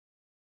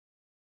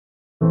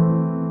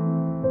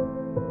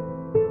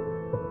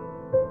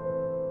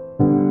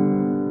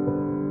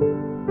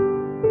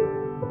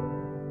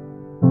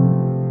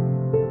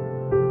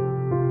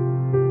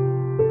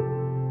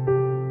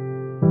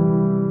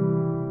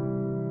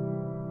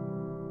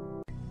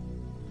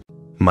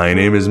My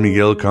name is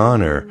Miguel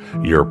Connor,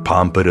 your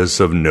pompatus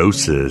of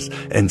gnosis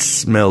and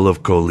smell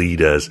of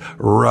colitas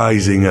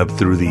rising up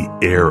through the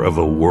air of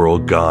a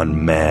world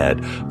gone mad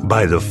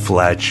by the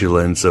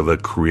flatulence of a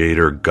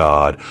creator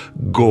god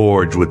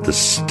gorged with the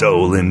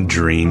stolen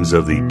dreams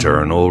of the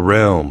eternal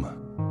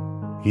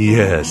realm.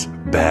 Yes,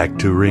 back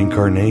to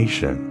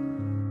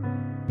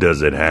reincarnation.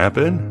 Does it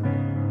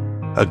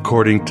happen?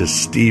 According to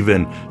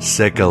Stephen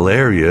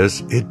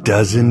Secalarius, it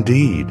does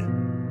indeed.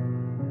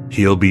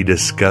 He'll be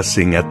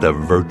discussing at the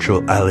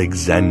Virtual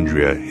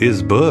Alexandria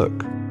his book,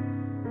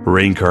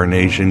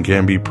 Reincarnation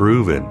Can Be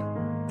Proven,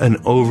 an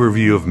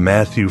overview of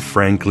Matthew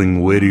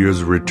Franklin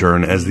Whittier's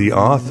return as the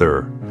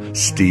author,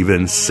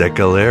 Stephen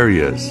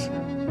Secalarius,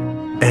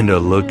 and a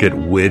look at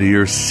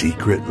Whittier's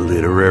secret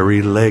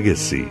literary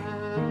legacy.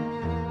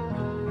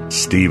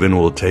 Stephen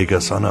will take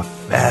us on a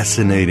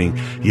fascinating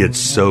yet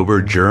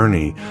sober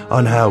journey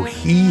on how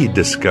he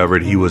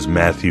discovered he was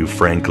Matthew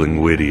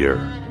Franklin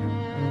Whittier,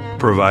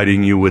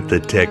 providing you with the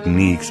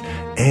techniques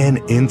and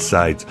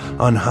insights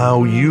on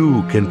how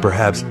you can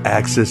perhaps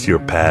access your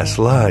past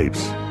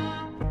lives.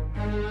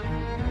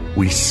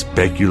 We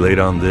speculate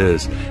on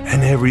this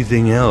and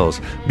everything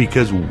else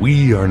because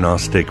we are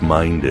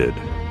Gnostic-minded,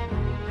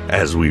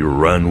 as we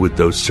run with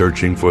those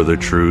searching for the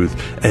truth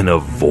and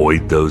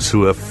avoid those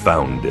who have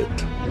found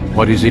it.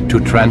 What is it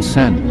to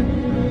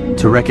transcend?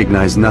 To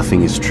recognize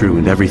nothing is true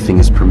and everything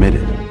is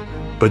permitted.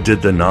 But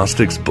did the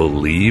Gnostics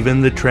believe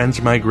in the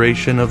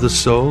transmigration of the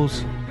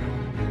souls?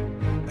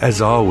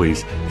 As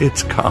always,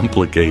 it's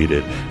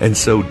complicated and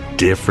so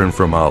different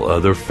from all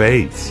other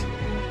faiths.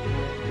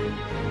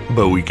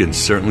 But we can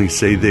certainly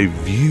say they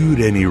viewed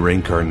any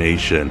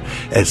reincarnation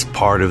as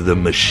part of the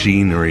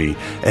machinery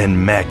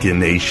and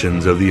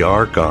machinations of the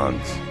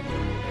archons.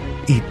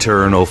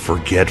 Eternal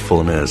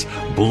forgetfulness,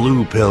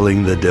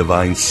 blue-pilling the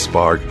divine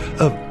spark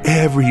of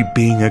every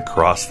being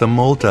across the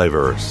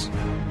multiverse.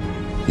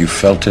 You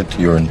felt it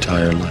your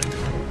entire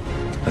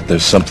life, that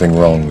there's something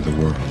wrong with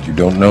the world. You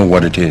don't know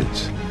what it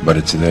is, but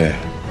it's there,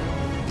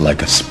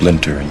 like a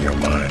splinter in your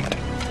mind,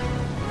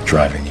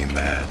 driving you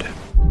mad.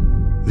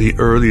 The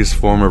earliest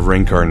form of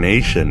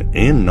reincarnation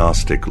in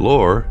Gnostic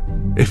lore,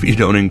 if you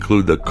don't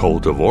include the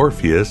cult of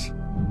Orpheus,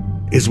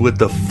 is with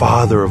the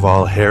father of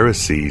all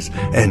heresies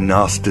and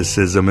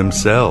Gnosticism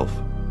himself,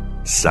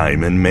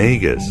 Simon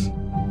Magus.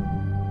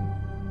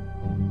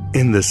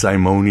 In the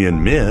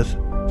Simonian myth,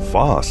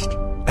 Faust,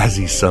 as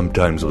he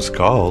sometimes was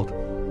called,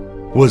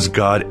 was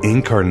God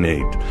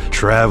incarnate,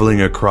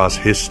 traveling across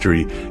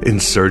history in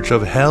search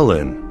of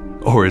Helen,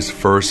 or his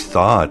first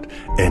thought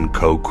and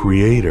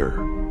co-creator.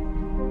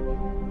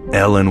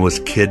 Ellen was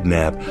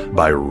kidnapped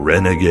by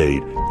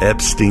renegade,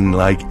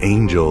 Epstein-like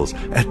angels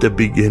at the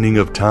beginning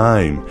of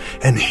time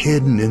and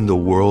hidden in the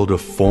world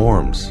of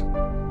forms,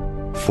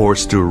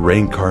 forced to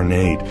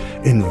reincarnate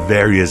in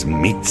various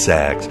meat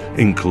sacks,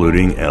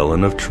 including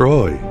Ellen of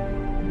Troy.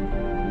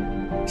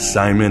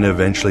 Simon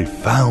eventually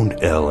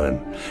found Ellen,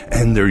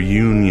 and their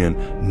union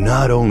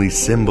not only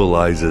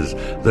symbolizes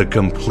the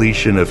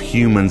completion of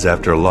humans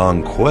after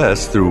long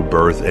quests through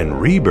birth and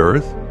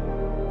rebirth,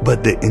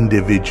 but the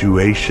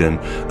individuation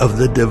of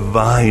the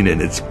divine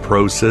in its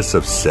process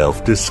of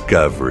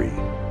self-discovery.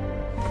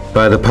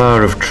 By the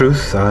power of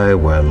truth, I,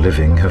 while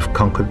living, have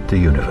conquered the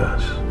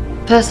universe.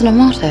 Personal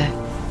motto?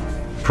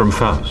 From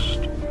Faust.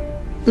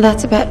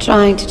 That's about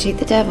trying to cheat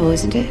the devil,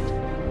 isn't it?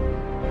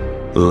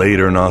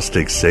 Later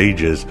Gnostic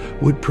sages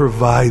would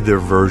provide their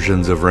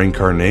versions of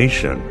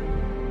reincarnation.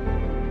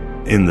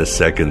 In the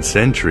 2nd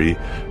century,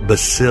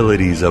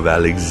 Basilides of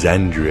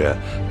Alexandria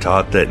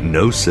taught that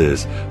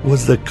gnosis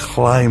was the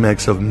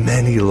climax of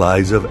many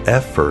lives of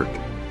effort,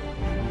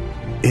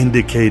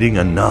 indicating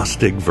a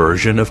Gnostic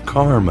version of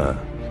karma.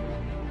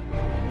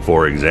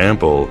 For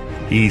example,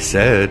 he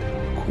said,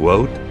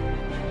 quote,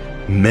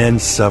 "Men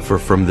suffer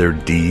from their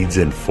deeds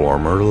in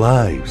former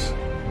lives."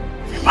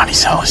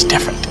 Everybody's hell is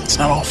different. It's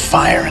not all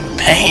fire and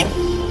pain.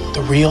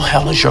 The real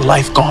hell is your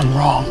life gone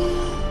wrong.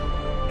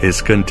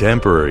 His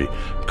contemporary,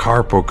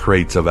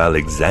 Carpocrates of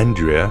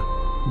Alexandria,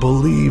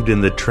 believed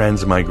in the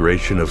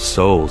transmigration of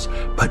souls,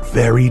 but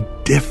very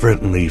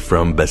differently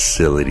from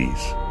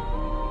Basilides,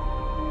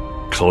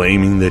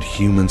 claiming that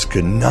humans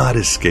could not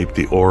escape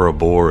the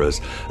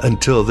Ouroboros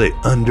until they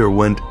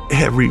underwent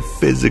every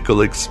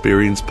physical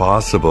experience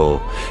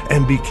possible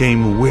and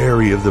became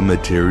wary of the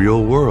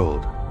material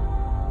world.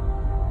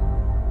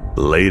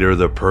 Later,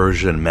 the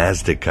Persian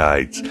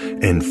Mazdakites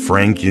and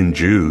Frankian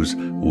Jews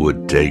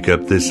would take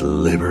up this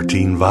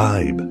libertine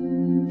vibe.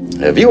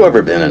 Have you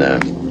ever been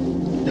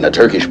in a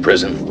Turkish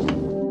prison?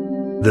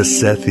 The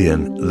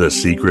Sethian, the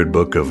secret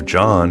book of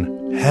John,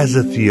 has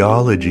a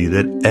theology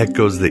that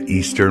echoes the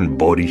Eastern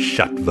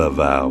Bodhisattva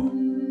vow.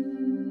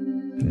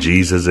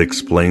 Jesus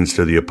explains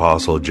to the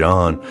Apostle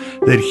John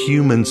that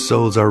human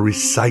souls are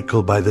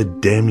recycled by the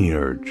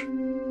demiurge,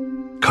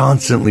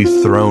 constantly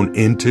thrown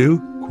into,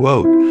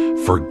 quote,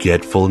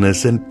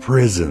 forgetfulness and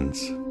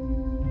prisons.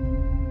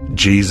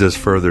 Jesus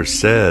further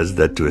says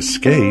that to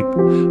escape,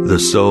 the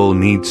soul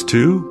needs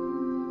to,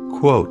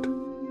 quote,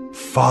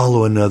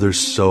 follow another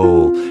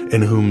soul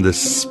in whom the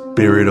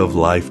spirit of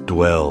life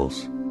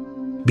dwells,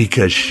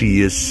 because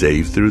she is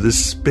saved through the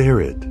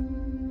Spirit.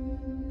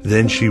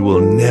 Then she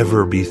will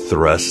never be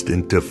thrust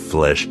into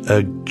flesh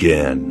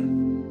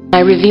again. I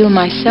reveal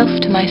myself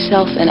to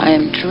myself, and I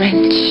am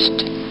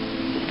drenched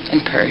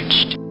and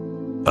purged.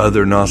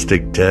 Other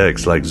Gnostic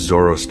texts like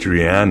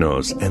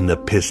Zoroastrianos and the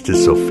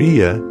Pistis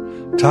Sophia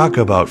talk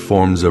about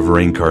forms of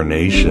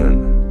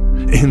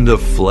reincarnation in the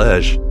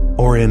flesh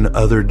or in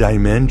other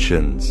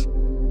dimensions,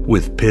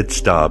 with pit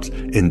stops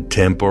in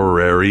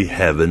temporary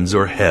heavens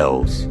or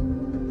hells,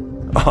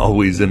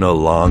 always in a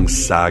long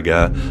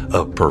saga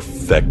of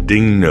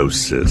perfecting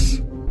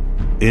gnosis.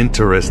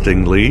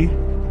 Interestingly,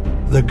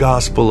 the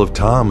Gospel of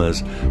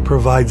Thomas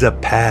provides a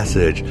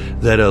passage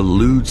that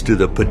alludes to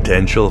the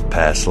potential of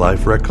past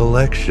life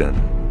recollection.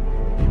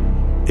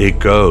 It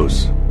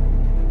goes,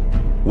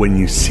 "When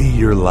you see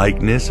your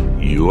likeness,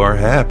 you are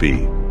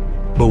happy.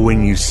 But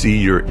when you see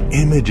your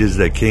images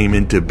that came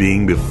into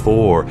being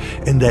before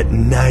and that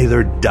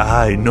neither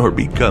die nor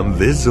become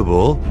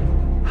visible,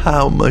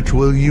 how much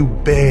will you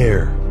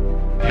bear?"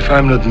 If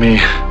I'm not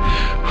me,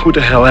 who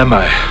the hell am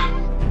I?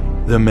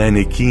 The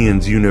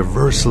Manichaeans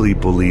universally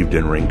believed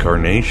in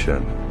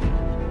reincarnation.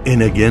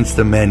 And against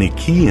the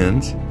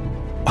Manichaeans,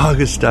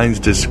 Augustine's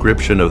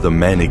description of the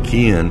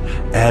Manichaean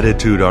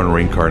attitude on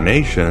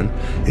reincarnation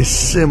is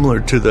similar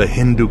to the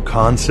Hindu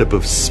concept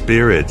of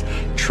spirits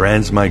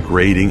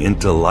transmigrating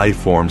into life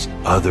forms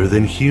other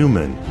than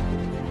human.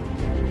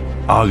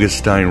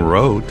 Augustine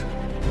wrote,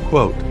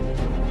 quote,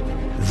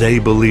 "They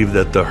believe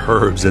that the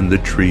herbs and the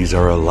trees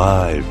are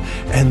alive,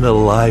 and the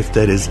life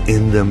that is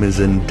in them is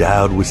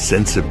endowed with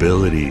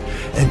sensibility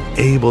and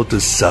able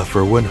to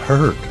suffer when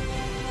hurt.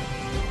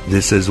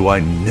 This is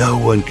why no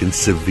one can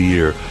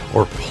sever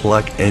or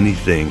pluck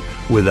anything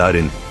without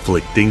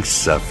inflicting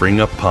suffering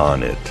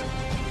upon it."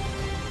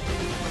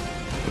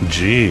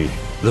 Gee,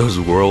 those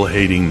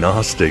world-hating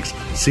Gnostics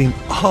seem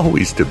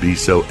always to be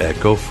so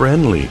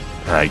eco-friendly,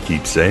 I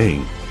keep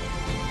saying.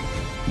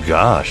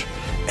 Gosh,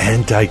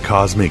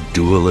 anti-cosmic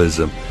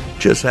dualism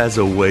just has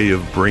a way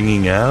of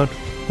bringing out,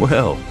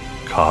 well,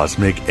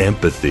 cosmic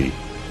empathy.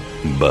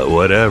 But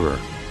whatever.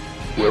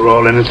 We're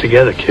all in it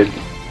together, kid.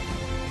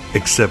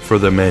 Except for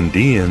the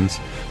Mandeans,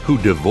 who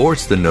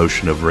divorced the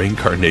notion of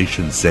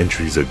reincarnation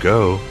centuries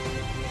ago,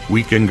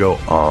 we can go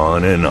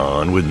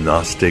on with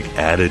Gnostic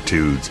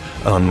attitudes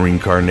on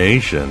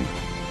reincarnation.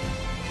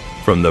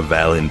 From the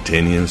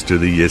Valentinians to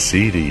the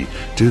Yazidi,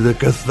 to the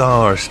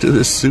Cathars, to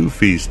the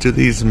Sufis, to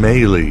the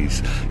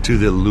Ismailis, to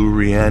the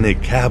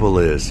Lurianic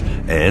Kabbalists,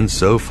 and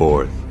so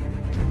forth.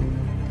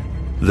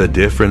 The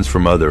difference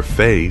from other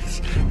faiths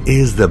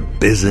is the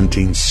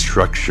Byzantine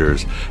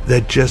structures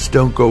that just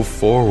don't go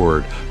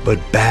forward, but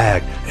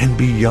back and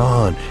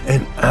beyond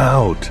and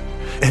out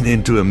and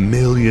into a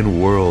million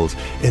worlds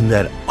in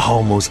that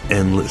almost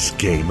endless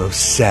game of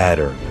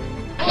Saturn.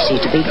 See,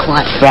 to be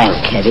quite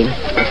frank, Kevin,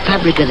 the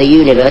fabric of the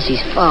universe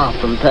is far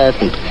from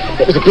perfect.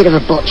 It was a bit of a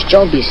botched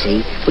job, you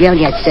see. We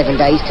only had 7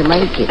 days to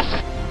make it.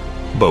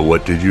 But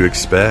what did you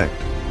expect?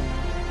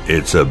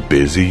 It's a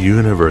busy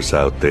universe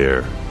out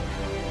there.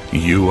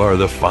 You are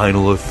the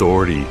final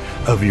authority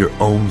of your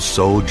own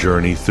soul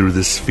journey through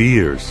the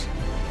spheres.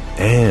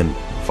 And,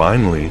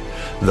 finally,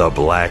 the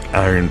Black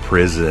Iron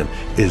Prison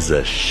is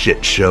a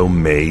shit show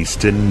maze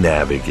to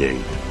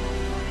navigate.